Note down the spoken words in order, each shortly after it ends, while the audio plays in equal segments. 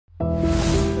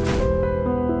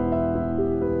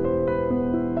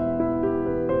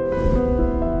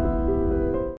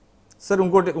సరే,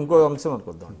 ఇంకో అంశం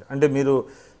అనుకుందాం. అంటే మీరు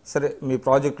సరే మీ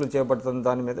ప్రాజెక్టులు చేపడుతున్న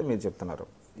దాని మీద మీరు చెప్తున్నారు.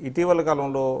 ఇటీవల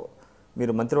కాలంలో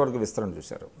మీరు మంత్రివర్గ విస్తరణ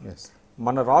చూశారు.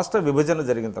 మన రాష్ట్ర విభజన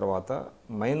జరిగిన తర్వాత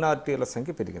మైనార్టీల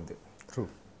సంఖ్య పెరిగింది.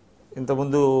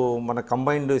 ఇంతకుముందు మన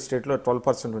కంబైన్డ్ స్టేట్లో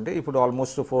 12% ఉంటే ఇప్పుడు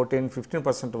ఆల్మోస్ట్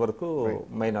 14-15% వరకు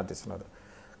మైనార్టీస్ ఉన్నారు.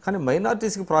 కానీ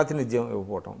మైనార్టీస్కి ప్రాతినిధ్యం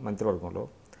ఇవ్వకపోవటం మంత్రివర్గంలో,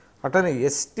 అట్లనే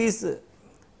ఎస్టీస్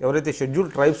ఎవరైతే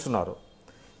షెడ్యూల్డ్ ట్రైబ్స్ ఉన్నారో,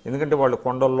 ఎందుకంటే వాళ్ళు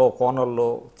కొండల్లో కోనల్లో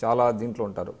చాలా దీంట్లో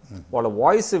ఉంటారు, వాళ్ళ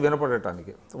వాయిస్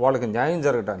వినపడటానికి, వాళ్ళకి న్యాయం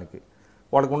జరగటానికి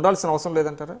వాళ్ళకి ఉండాల్సిన అవసరం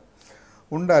లేదంటారా?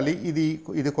 ఉండాలి.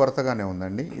 ఇది కొరతగానే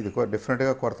ఉందండి. ఇది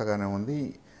డెఫినెట్గా కొరతగానే ఉంది.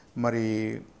 మరి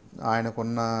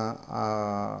ఆయనకున్న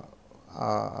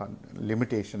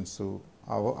లిమిటేషన్స్,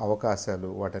 అవకాశాలు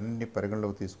వాటన్నింటినీ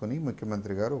పరిగణలోకి తీసుకొని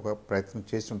ముఖ్యమంత్రి గారు ఒక ప్రయత్నం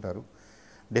చేస్తుంటారు.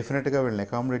 డెఫినెట్గా వీళ్ళని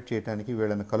అకామిడేట్ చేయడానికి,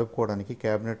 వీళ్ళని కలుపుకోవడానికి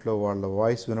క్యాబినెట్లో వాళ్ళ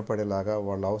వాయిస్ వినపడేలాగా,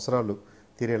 వాళ్ళ అవసరాలు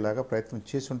తీరేలాగా ప్రయత్నం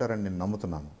చేస్తుంటారని నేను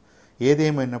నమ్ముతున్నాను.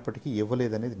 ఏదేమైనప్పటికీ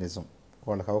ఇవ్వలేదనేది నిజం,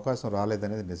 వాళ్ళకి అవకాశం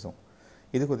రాలేదనేది నిజం.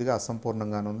 ఇది కొద్దిగా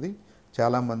అసంపూర్ణంగానే ఉంది.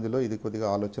 చాలా మందిలో ఇది కొద్దిగా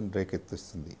ఆలోచన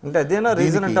రేకెత్తిస్తుంది. అంటే అదేనా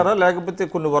రీజన్ అంటారా, లేకపోతే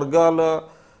కొన్ని వర్గాల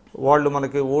వాళ్ళు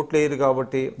మనకి ఓట్లు వేయరు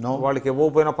కాబట్టి వాళ్ళకి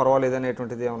ఇవ్వకపోయినా పర్వాలేదు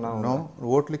అనేటువంటిది ఏమన్నా?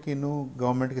 ఓట్లకి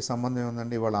గవర్నమెంట్కి సంబంధం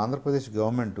ఉందండి. వాళ్ళ ఆంధ్రప్రదేశ్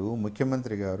గవర్నమెంట్,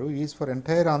 ముఖ్యమంత్రి గారు ఈజ్ ఫర్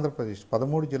ఎంటైర్ ఆంధ్రప్రదేశ్,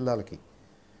 13 జిల్లాలకి,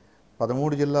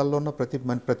 13 జిల్లాల్లో ఉన్న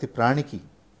ప్రతి ప్రాణికి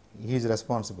is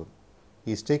responsible,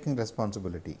 is taking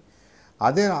responsibility.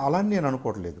 అలా నేను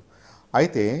అనుకోవట్లేదు.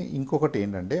 అయితే ఇంకొకటి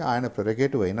ఏంటంటే, ఆయన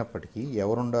ప్రెరగేటివ్ అయినప్పటికీ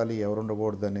ఎవరుండాలి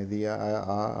ఎవరుండకూడదు అనేది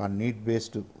ఆ నీడ్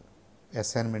బేస్డ్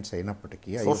అసైన్మెంట్స్ అయినప్పటికీ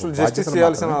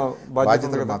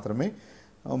బాధ్యతలు మాత్రమే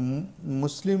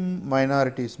ముస్లిం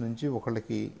మైనారిటీస్ నుంచి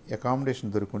ఒకళ్ళకి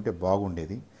అకామిడేషన్ దొరుకుంటే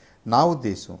బాగుండేది నా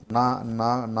ఉద్దేశం.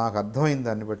 నాకు అర్థమైంది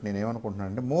దాన్ని బట్టి నేను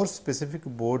ఏమనుకుంటున్నానంటే, more specific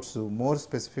boards, more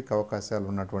specific అవకాశాలు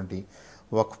ఉన్నటువంటి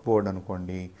వక్ఫ్ బోర్డ్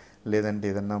అనుకోండి, లేదంటే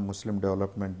ఏదన్నా ముస్లిం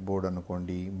డెవలప్మెంట్ బోర్డు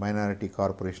అనుకోండి, మైనారిటీ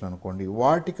కార్పొరేషన్ అనుకోండి,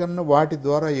 వాటి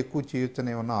ద్వారా ఎక్కువ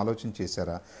చేయొచ్చని ఏమన్నా ఆలోచన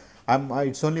చేశారా?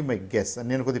 It's only my guess.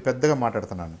 నేను కొద్దిగా పెద్దగా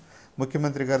మాట్లాడుతున్నాను.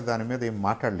 ముఖ్యమంత్రి గారు దాని మీద ఏం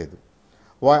మాట్లాడలేదు.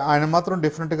 ఆయన మాత్రం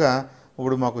డెఫినెట్గా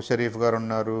ఇప్పుడు మాకు షరీఫ్ గారు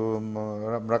ఉన్నారు,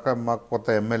 మాకు కొత్త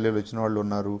ఎమ్మెల్యేలు వచ్చిన వాళ్ళు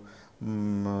ఉన్నారు,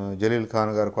 జలీల్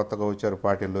ఖాన్ గారు కొత్తగా వచ్చారు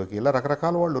పార్టీలోకి, ఇలా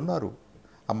రకరకాల వాళ్ళు ఉన్నారు.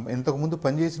 ఇంతకుముందు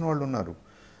పనిచేసిన వాళ్ళు ఉన్నారు.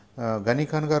 గనీ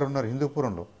ఖాన్ గారు ఉన్నారు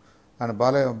హిందూపురంలో. ఆయన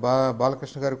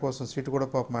బాలకృష్ణ గారి కోసం సీటు కూడా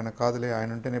పాపం ఆయన కాదులే, ఆయన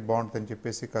ఉంటేనే బాగుంటుందని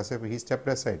చెప్పేసి కాసేపు హీ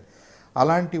స్టెప్డ్ అసైడ్.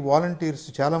 అలాంటి వాలంటీర్స్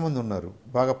చాలామంది ఉన్నారు,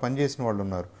 బాగా పనిచేసిన వాళ్ళు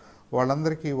ఉన్నారు.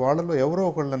 వాళ్ళలో ఎవరో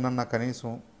ఒకళ్ళన్నా కనీసం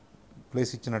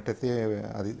ప్లేస్ ఇచ్చినట్టయితే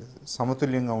అది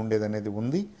సమతుల్యంగా ఉండేదనేది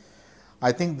ఉంది.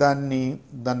 ఐ థింక్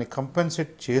దాన్ని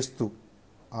కంపెన్సేట్ చేస్తూ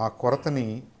ఆ కొరతని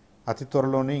అతి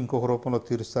త్వరలోనే ఇంకొక రూపంలో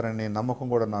తీరుస్తారనే నమ్మకం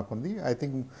కూడా నాకుంది. ఐ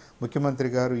థింక్ ముఖ్యమంత్రి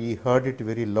గారు ఈ heard it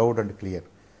very loud and clear.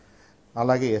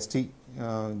 అలాగే ఎస్టీ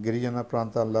గిరిజన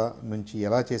ప్రాంతాల నుంచి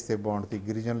ఎలా చేస్తే బాగుంటుంది,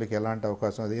 గిరిజనులకు ఎలాంటి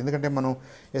అవకాశం అది, ఎందుకంటే మనం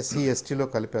ఎస్సీ ఎస్టీలో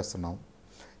కలిపేస్తున్నాం.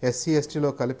 ఎస్సీ ఎస్టీలో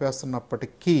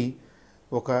కలిపేస్తున్నప్పటికీ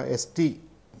ఒక ఎస్టీ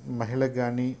మహిళకు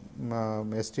కానీ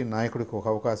ఎస్టీ నాయకుడికి ఒక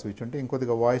అవకాశం ఇచ్చుంటే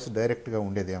ఇంకొద్దిగా వాయిస్ డైరెక్ట్గా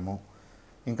ఉండేదేమో,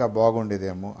 ఇంకా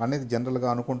బాగుండేదేమో అనేది జనరల్గా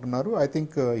అనుకుంటున్నారు. I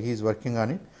think he's working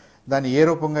on it. దాన్ని ఏ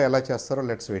రూపంగా ఎలా చేస్తారో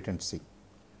లెట్స్ వెయిట్ అండ్ సీ.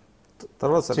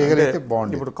 తర్వాత చేయగలిగితే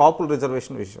బాగుంది. ఇప్పుడు కాపుల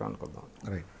రిజర్వేషన్ విషయం అనుకుందాం.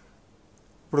 రైట్.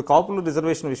 ఇప్పుడు కాపుల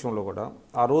రిజర్వేషన్ విషయంలో కూడా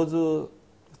ఆ రోజు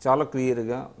చాలా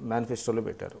క్లియర్గా మేనిఫెస్టోలో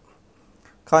పెట్టారు,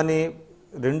 కానీ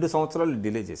 2 సంవత్సరాలు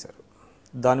డిలే చేశారు.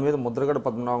 దాని మీద ముద్రగడ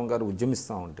పద్మనాభం గారు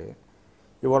ఉద్యమిస్తూ ఉంటే,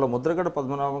 ఇవాళ ముద్రగడ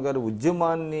పద్మనాభం గారి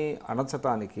ఉద్యమాన్ని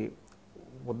అణచటానికి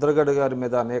ముద్రగడ గారి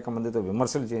మీద అనేక మందితో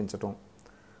విమర్శలు చేయించటం,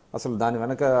 అసలు దాని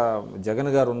వెనక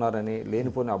జగన్ గారు ఉన్నారని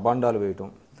లేనిపోని అబాండాలు వేయటం,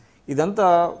 ఇదంతా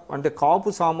అంటే కాపు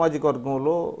సామాజిక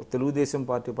వర్గంలో తెలుగుదేశం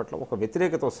పార్టీ పట్ల ఒక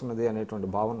వ్యతిరేకత వస్తున్నది అనేటువంటి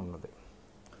భావన ఉన్నది.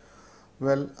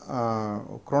 వెల్,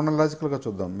 క్రోనలాజికల్గా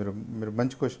చూద్దాం. మీరు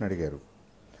మంచి క్వశ్చన్ అడిగారు.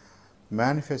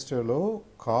 మేనిఫెస్టోలో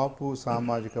కాపు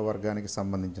సామాజిక వర్గానికి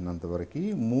సంబంధించినంతవరకు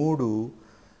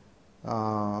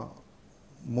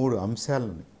మూడు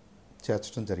అంశాలను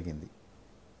చేర్చడం జరిగింది.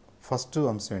 ఫస్ట్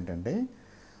అంశం ఏంటంటే,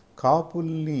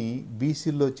 కాపుల్ని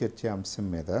బీసీల్లో చేర్చే అంశం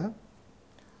మీద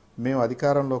మేము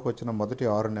అధికారంలోకి వచ్చిన మొదటి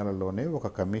 6 నెలల్లోనే ఒక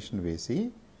కమిషన్ వేసి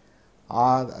ఆ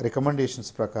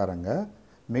రికమెండేషన్స్ ప్రకారంగా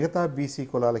మిగతా బీసీ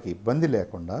కులాలకి ఇబ్బంది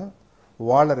లేకుండా,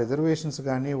 వాళ్ళ రిజర్వేషన్స్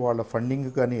కానీ వాళ్ళ ఫండింగ్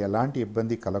కానీ ఎలాంటి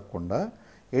ఇబ్బంది కలగకుండా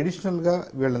ఎడిషనల్గా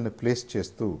వీళ్ళని ప్లేస్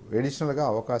చేస్తూ, ఎడిషనల్గా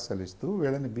అవకాశాలు ఇస్తూ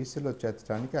వీళ్ళని బీసీలో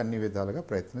చేర్చడానికి అన్ని విధాలుగా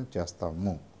ప్రయత్నం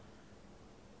చేస్తాము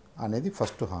అనేది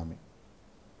ఫస్ట్ హామీ.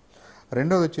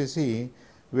 రెండోది వచ్చేసి,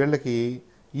 వీళ్ళకి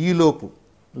ఈలోపు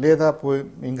లేదా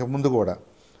ఇంకా ముందు కూడా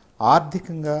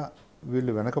ఆర్థికంగా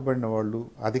వీళ్ళు వెనకబడిన వాళ్ళు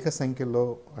అధిక సంఖ్యలో,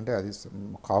 అంటే అది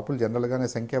కాపులు జనరల్గానే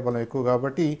సంఖ్యాబలం ఎక్కువ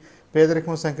కాబట్టి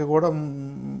పేదరికం సంఖ్య కూడా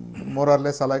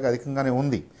మోరార్లెస్ అలాగే అధికంగానే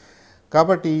ఉంది.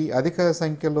 కాబట్టి అధిక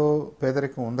సంఖ్యలో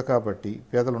పేదరికం ఉంది కాబట్టి,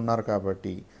 పేదలు ఉన్నారు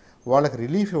కాబట్టి వాళ్ళకి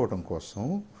రిలీఫ్ ఇవ్వడం కోసం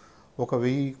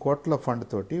 1,000 కోట్ల ఫండ్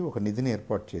తోటి ఒక నిధిని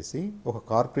ఏర్పాటు చేసి, ఒక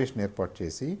కార్పొరేషన్ ఏర్పాటు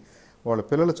చేసి వాళ్ళ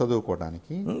పిల్లలు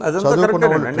చదువుకోవడానికి, చదువుకున్న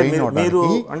వాళ్ళు ట్రైన్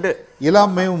అవ్వడానికి, ఇలా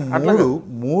మేము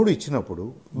మూడు ఇచ్చినప్పుడు,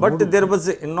 బట్ దేర్ వాజ్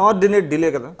ఇన్ఆర్డినేట్ డిలే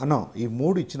కదా అన్నా. ఈ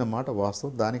 3 ఇచ్చిన మాట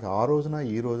వాస్తవం. దానికి ఆ రోజున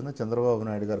ఈ రోజున చంద్రబాబు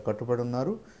నాయుడు గారు కట్టుబడి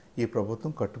ఉన్నారు, ఈ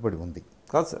ప్రభుత్వం కట్టుబడి ఉంది.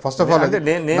 First of all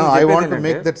I want to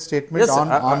make that statement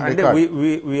on record.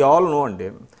 We all know అండి.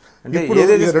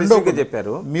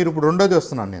 చెప్పారు మీరు ఇప్పుడు రెండోది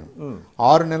వస్తున్నాను నేను.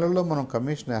 6 నెలల్లో మనం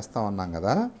కమిషన్ వేస్తామన్నాం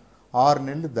కదా, 6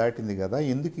 నెలలు దాటింది కదా,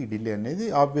 ఎందుకు ఈ డిలే అనేది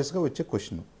ఆబ్వియస్గా వచ్చే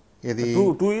క్వశ్చన్. ఇది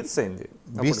 2 years అయింది.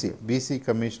 బీసీ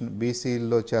కమిషన్,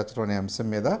 బీసీలో చేర్చడం అనే అంశం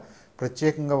మీద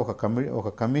ప్రత్యేకంగా ఒక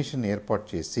కమిషన్ ఏర్పాటు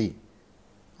చేసి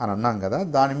అని అన్నాం కదా,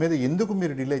 దాని మీద ఎందుకు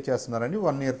మీరు డిలే చేస్తున్నారని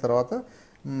 1 year తర్వాత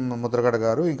ముద్రగడ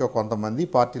గారు ఇంకా కొంతమంది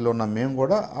పార్టీలో ఉన్న మేము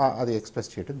కూడా అది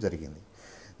ఎక్స్ప్రెస్ చేయడం జరిగింది.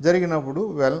 జరిగినప్పుడు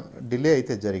డిలే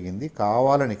అయితే జరిగింది,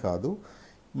 కావాలని కాదు.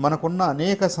 మనకున్న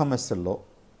అనేక సమస్యల్లో,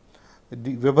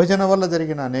 విభజన వల్ల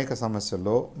జరిగిన అనేక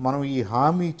సమస్యల్లో మనం ఈ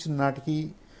హామీ ఇచ్చిన నాటికి,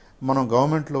 మనం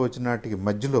గవర్నమెంట్లో వచ్చిన నాటికి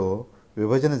మధ్యలో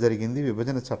విభజన జరిగింది.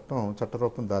 విభజన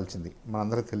చట్టరూపం దాల్చింది,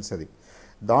 మనందరికీ తెలిసేది.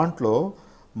 దాంట్లో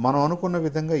మనం అనుకున్న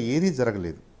విధంగా ఏదీ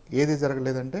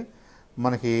జరగలేదంటే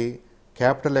మనకి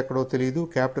క్యాపిటల్ ఎక్కడో తెలియదు,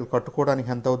 క్యాపిటల్ కట్టుకోవడానికి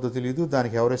ఎంత అవుద్దో తెలియదు,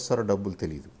 దానికి ఎవరిస్తారో డబ్బులు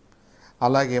తెలియదు.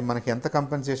 అలాగే మనకి ఎంత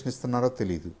కంపెన్సేషన్ ఇస్తున్నారో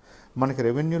తెలియదు. మనకి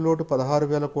రెవెన్యూ లోటు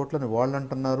 16,000 కోట్లని వాళ్ళు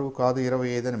అంటున్నారు, కాదు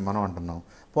 25 అని మనం అంటున్నాం.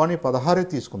 పోనీ 16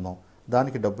 తీసుకుందాం,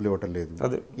 దానికి డబ్బులు ఇవ్వటం లేదు,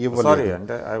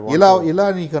 ఇవ్వలేదు. ఇలా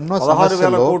నీకు అన్నో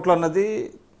 16,000 కోట్లు అన్నది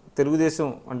తెలుగుదేశం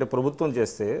అంటే ప్రభుత్వం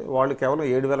చేస్తే వాళ్ళు కేవలం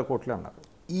 7,000 కోట్లే అన్నారు.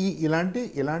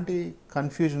 ఇలాంటి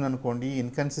కన్ఫ్యూజన్ అనుకోండి,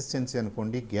 ఇన్కన్సిస్టెన్సీ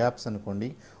అనుకోండి, గ్యాప్స్ అనుకోండి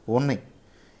ఉన్నాయి.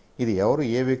 ఇది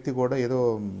ఏ వ్యక్తి కూడా ఏదో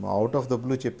అవుట్ ఆఫ్ ద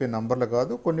బ్లూ చెప్పే నంబర్లు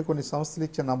కాదు, కొన్ని సంస్థలు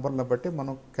ఇచ్చే నంబర్లను బట్టి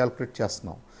మనం క్యాల్కులేట్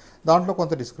చేస్తున్నాం. దాంట్లో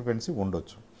కొంత డిస్క్రిపెన్సీ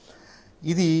ఉండొచ్చు.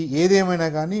 ఇది ఏదేమైనా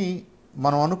కానీ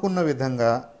మనం అనుకున్న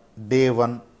విధంగా డే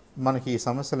 1 మనకి ఈ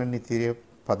సమస్యలన్నీ తీరే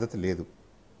పద్ధతి లేదు.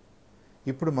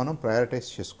 ఇప్పుడు మనం ప్రయారిటైజ్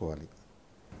చేసుకోవాలి.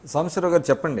 సాంబశివరావు గారు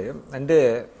చెప్పండి, అంటే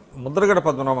ముద్రగడ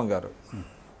పద్మనాభం గారు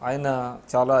ఆయన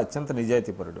చాలా అత్యంత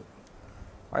నిజాయితీపరుడు.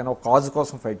 ఆయన ఒక కాజ్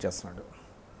కోసం ఫైట్ చేస్తున్నాడు.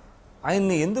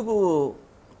 ఆయన్ని ఎందుకు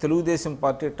తెలుగుదేశం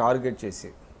పార్టీ టార్గెట్ చేసి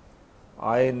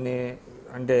ఆయన్ని,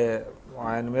 అంటే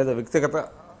ఆయన మీద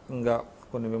వ్యక్తిగతంగా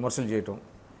కొన్ని విమర్శలు చేయటం,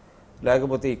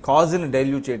 లేకపోతే ఈ కాజ్ని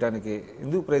డైల్యూట్ చేయడానికి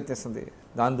ఎందుకు ప్రయత్నిస్తుంది?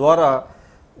 దాని ద్వారా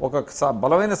ఒక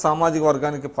బలమైన సామాజిక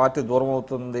వర్గానికి పార్టీ దూరం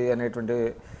అవుతుంది అనేటువంటి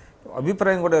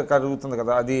అభిప్రాయం కూడా కలుగుతుంది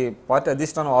కదా, అది పార్టీ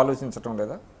అధిష్టానం ఆలోచించటం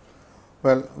లేదా?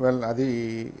 అది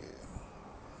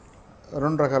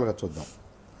 2 రకాలుగా చూద్దాం.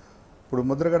 ఇప్పుడు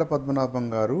ముద్రగడ పద్మనాభం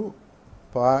గారు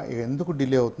ఎందుకు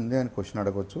డిలే అవుతుంది అని క్వశ్చన్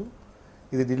అడగవచ్చు.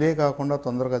 ఇది డిలే కాకుండా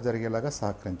తొందరగా జరిగేలాగా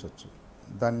సహకరించవచ్చు,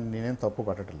 దాన్ని నేనేం తప్పు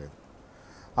పట్టట్లేదు.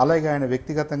 అలాగే ఆయన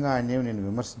వ్యక్తిగతంగా ఆయన ఏమి నేను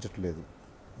విమర్శించట్లేదు,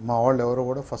 మా వాళ్ళు ఎవరో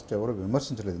కూడా ఫస్ట్ ఎవరు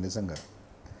విమర్శించలేదు నిజంగా.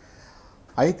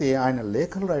 అయితే ఆయన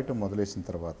లేఖలు రాయటం మొదలేసిన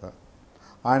తర్వాత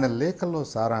ఆయన లేఖల్లో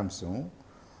సారాంశం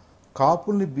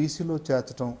కాపుల్ని బీసీలో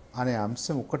చేర్చడం అనే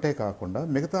అంశం ఒక్కటే కాకుండా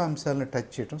మిగతా అంశాలను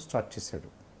టచ్ చేయడం స్టార్ట్ చేశాడు.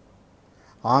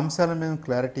 ఆ అంశాలను మేము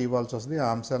క్లారిటీ ఇవ్వాల్సి వస్తుంది, ఆ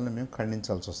అంశాలను మేము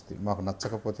ఖండించాల్సి వస్తుంది. మాకు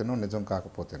నచ్చకపోతేనో నిజం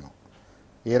కాకపోతేనో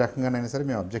ఏ రకంగానైనా సరే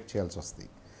మేము అబ్జెక్ట్ చేయాల్సి వస్తుంది.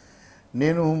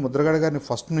 నేను ముద్రగడ గారిని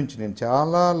ఫస్ట్ నుంచి నేను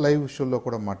చాలా లైవ్ షోల్లో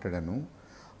కూడా మాట్లాడాను.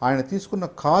 ఆయన తీసుకున్న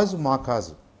కాజు మా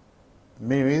కాజు,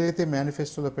 మేము ఏదైతే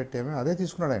మేనిఫెస్టోలో పెట్టామో అదే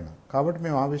తీసుకున్నాడు ఆయన. కాబట్టి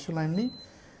మేము ఆ విషయంలో ఆయన్ని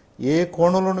ఏ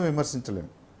కోణంలోనూ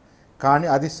విమర్శించలేము. కానీ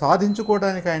అది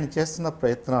సాధించుకోవడానికి ఆయన చేస్తున్న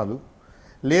ప్రయత్నాలు,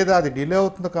 లేదా అది డిలే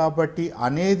అవుతుంది కాబట్టి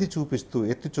అనేది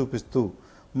ఎత్తి చూపిస్తూ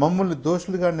మమ్మల్ని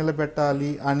దోషులుగా నిలబెట్టాలి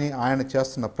అని ఆయన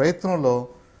చేస్తున్న ప్రయత్నంలో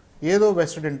ఏదో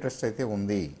వెస్టెడ్ ఇంట్రెస్ట్ అయితే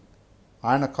ఉంది.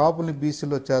 ఆయన కాపుల్ని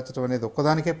బీసీలో చేర్చడం అనేది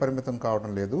ఒక్కదానికే పరిమితం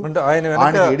కావడం లేదు,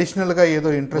 ఆయన అడిషనల్గా ఏదో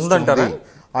ఇంట్రెస్ట్ ఉంది.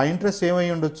 ఆ ఇంట్రెస్ట్ ఏమై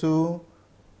ఉండొచ్చు?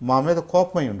 మా మీద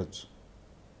కోపమై ఉండొచ్చు,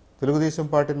 తెలుగుదేశం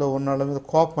పార్టీలో ఉన్న వాళ్ళ మీద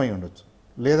కోపమై ఉండొచ్చు,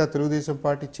 లేదా తెలుగుదేశం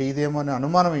పార్టీ చేయదేమో అనే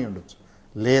అనుమానమై ఉండొచ్చు,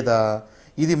 లేదా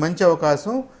ఇది మంచి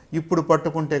అవకాశం ఇప్పుడు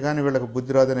పట్టుకుంటే కానీ వీళ్ళకి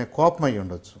బుద్ధి రాదనే కోపం అయి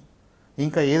ఉండొచ్చు,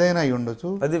 ఇంకా ఏదైనా అయి ఉండొచ్చు,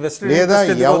 లేదా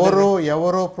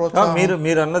ఎవరో ప్రోత్సాహం.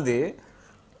 మీరు అన్నది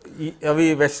అవి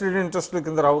వెస్టెడ్ ఇంట్రెస్ట్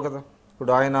కింద రావు కదా.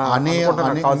 ఇప్పుడు ఆయన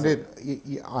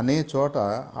అనే చోట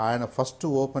ఆయన ఫస్ట్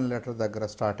ఓపెన్ లెటర్ దగ్గర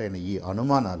స్టార్ట్ అయిన ఈ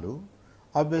అనుమానాలు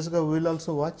ఆబ్వియస్గా వీల్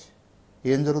ఆల్సో వాచ్.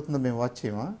 ఏం జరుగుతుందో మేము వాచ్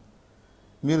చేయమా?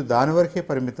 మీరు దాని వరకే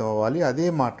పరిమితం అవ్వాలి, అదే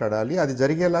మాట్లాడాలి, అది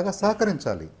జరిగేలాగా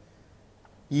సహకరించాలి.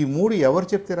 ఈ 3 ఎవరు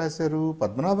చెప్తే రాశారు?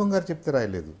 పద్మనాభం గారు చెప్తే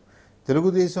రాయలేదు.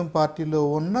 తెలుగుదేశం పార్టీలో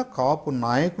ఉన్న కాపు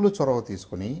నాయకులు చొరవ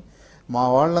తీసుకుని మా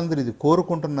వాళ్ళందరూ ఇది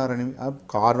కోరుకుంటున్నారని,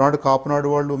 కాపునాడు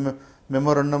వాళ్ళు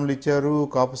మెమోరండంలు ఇచ్చారు,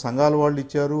 కాపు సంఘాల వాళ్ళు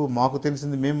ఇచ్చారు, మాకు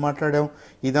తెలిసింది మేము మాట్లాడాం,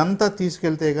 ఇదంతా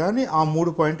తీసుకెళ్తే కానీ ఆ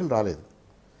 3 పాయింట్లు రాలేదు.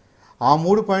 ఆ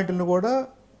 3 పాయింట్లను కూడా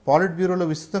పాలిట్ బ్యూరోలో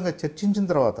విస్తృతంగా చర్చించిన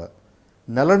తర్వాత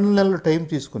నెలలు టైం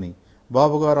తీసుకుని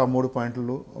బాబు గారు ఆ 3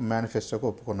 పాయింట్లు మేనిఫెస్టోకి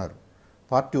ఒప్పుకున్నారు.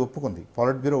 పార్టీ ఒప్పుకుంది,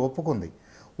 పాలిట్ బ్యూరో ఒప్పుకుంది.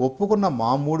 ఒప్పుకున్న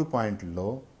మా 3 పాయింట్లలో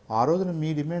ఆ రోజున మీ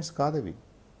డిమాండ్స్ కాదవి,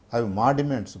 అవి మా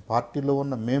డిమాండ్స్, పార్టీలో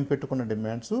ఉన్న మేము పెట్టుకున్న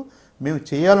డిమాండ్స్, మేము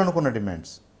చేయాలనుకున్న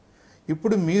డిమాండ్స్.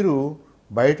 ఇప్పుడు మీరు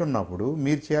బయట ఉన్నప్పుడు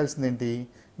మీరు చేయాల్సింది ఏంటి?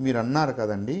 మీరు అన్నారు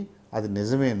కదండి, అది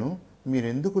నిజమేను, మీరు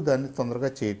ఎందుకు దాన్ని తొందరగా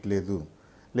చేయట్లేదు,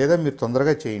 లేదా మీరు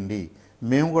తొందరగా చేయండి,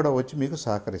 మేము కూడా వచ్చి మీకు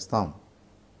సహకరిస్తాం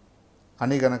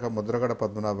అని గనక ముద్రగడ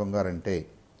పద్మనాభం గారు అంటే,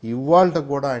 ఇవాళ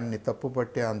కూడా ఆయన్ని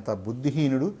తప్పుపట్టే అంత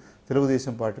బుద్ధిహీనుడు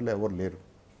తెలుగుదేశం పార్టీలో ఎవరు లేరు.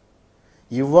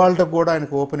 ఇవాళ కూడా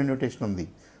ఆయనకు ఓపెన్ ఇన్విటేషన్ ఉంది.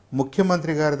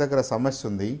 ముఖ్యమంత్రి గారి దగ్గర సమస్య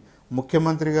ఉంది,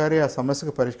 ముఖ్యమంత్రి గారే ఆ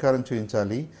సమస్యకు పరిష్కారం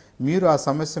చూపించాలి. మీరు ఆ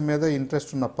సమస్య మీద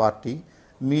ఇంట్రెస్ట్ ఉన్న పార్టీ,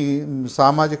 మీ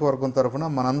సామాజిక వర్గం తరఫున,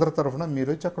 మనందరి తరఫున మీరు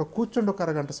వచ్చి అక్కడ కూర్చోండి ఒక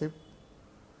అరగంట సేపు.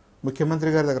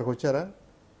 ముఖ్యమంత్రి గారి దగ్గరకు వచ్చారా?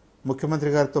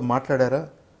 ముఖ్యమంత్రి గారితో మాట్లాడారా?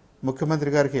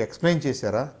 ముఖ్యమంత్రి గారికి ఎక్స్ప్లెయిన్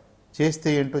చేశారా? చేస్తే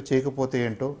ఏంటో, చేయకపోతే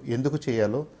ఏంటో, ఎందుకు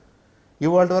చేయాలో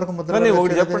ఇవాళ వరకు ముద్రగడ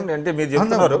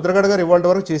గారు ఇవాళ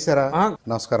వరకు చేశారా?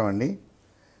 నమస్కారం అండి,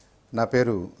 నా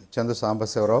పేరు చందు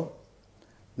సాంబశివరావు.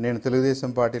 నేను తెలుగుదేశం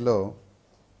పార్టీలో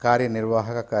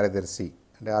కార్యనిర్వాహక కార్యదర్శి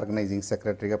అంటే ఆర్గనైజింగ్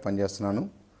సెక్రటరీగా పనిచేస్తున్నాను.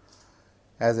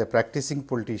 యాజ్ ఎ ప్రాక్టీసింగ్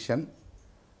పొలిటీషియన్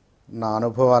నా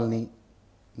అనుభవాల్ని,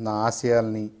 నా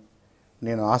ఆశయాల్ని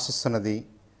నేను ఆశిస్తున్నది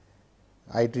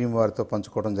iDream వారితో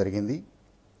పంచుకోవడం జరిగింది.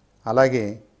 అలాగే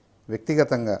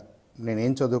వ్యక్తిగతంగా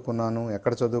నేనేం చదువుకున్నాను,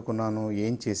 ఎక్కడ చదువుకున్నాను,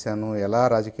 ఏం చేశాను, ఎలా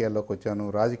రాజకీయాల్లోకి వచ్చాను,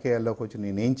 రాజకీయాల్లోకి వచ్చి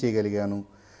నేనేం చేయగలిగాను,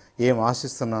 ఏం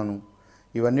ఆశిస్తున్నాను,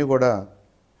 ఇవన్నీ కూడా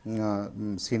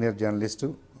senior journalist,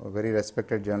 very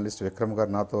respected journalist Vikram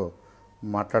గారు నాతో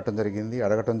మాట్లాడటం జరిగింది,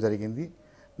 అడగటం జరిగింది.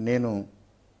 నేను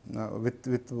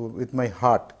విత్ మై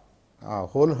హార్ట్,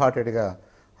 హోల్ హార్టెడ్గా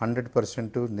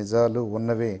 100% నిజాలు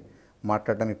ఉన్నవే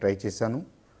మాట్లాడడానికి ట్రై చేశాను.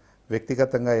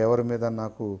 వ్యక్తిగతంగా ఎవరి మీద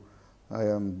నాకు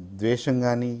ద్వేషం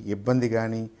కానీ, ఇబ్బంది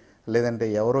కానీ, లేదంటే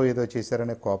ఎవరో ఏదో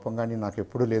చేశారనే కోపం కానీ నాకు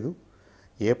ఎప్పుడూ లేదు.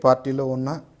 ఏ పార్టీలో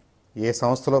ఉన్నా, ఏ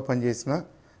సంస్థలో పనిచేసినా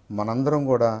మనందరం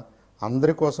కూడా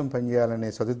అందరి కోసం పనిచేయాలనే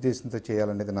సదుద్దేశంతో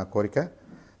చేయాలనేది నా కోరిక.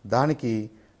 దానికి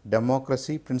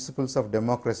డెమోక్రసీ, ప్రిన్సిపల్స్ ఆఫ్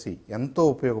డెమోక్రసీ ఎంతో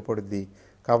ఉపయోగపడుద్ది.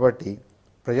 కాబట్టి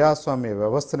ప్రజాస్వామ్య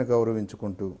వ్యవస్థను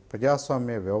గౌరవించుకుంటూ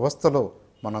ప్రజాస్వామ్య వ్యవస్థలో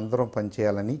మనందరం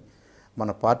పనిచేయాలని,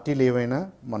 మన పార్టీలు ఏవైనా,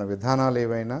 మన విధానాలు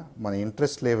ఏవైనా, మన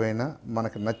ఇంట్రెస్ట్లు ఏవైనా,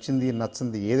 మనకు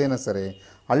నచ్చింది ఏదైనా సరే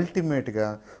అల్టిమేట్గా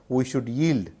we should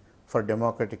yield for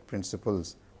democratic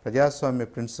principles. ప్రజాస్వామ్య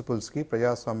ప్రిన్సిపల్స్కి,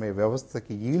 ప్రజాస్వామ్య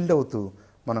వ్యవస్థకి ఈల్డ్ అవుతూ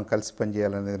మనం కలిసి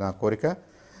పనిచేయాలనేది నా కోరిక.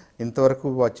 ఇంతవరకు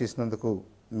వాచ్ చేసినందుకు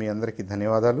మీ అందరికీ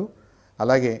ధన్యవాదాలు.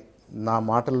 అలాగే నా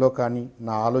మాటల్లో కానీ,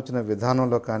 నా ఆలోచన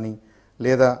విధానంలో కానీ,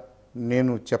 లేదా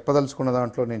నేను చెప్పదలుచుకున్న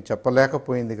దాంట్లో నేను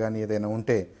చెప్పలేకపోయింది కానీ ఏదైనా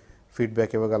ఉంటే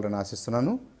ఫీడ్బ్యాక్ ఇవ్వగలరని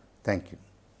ఆశిస్తున్నాను. Thank you.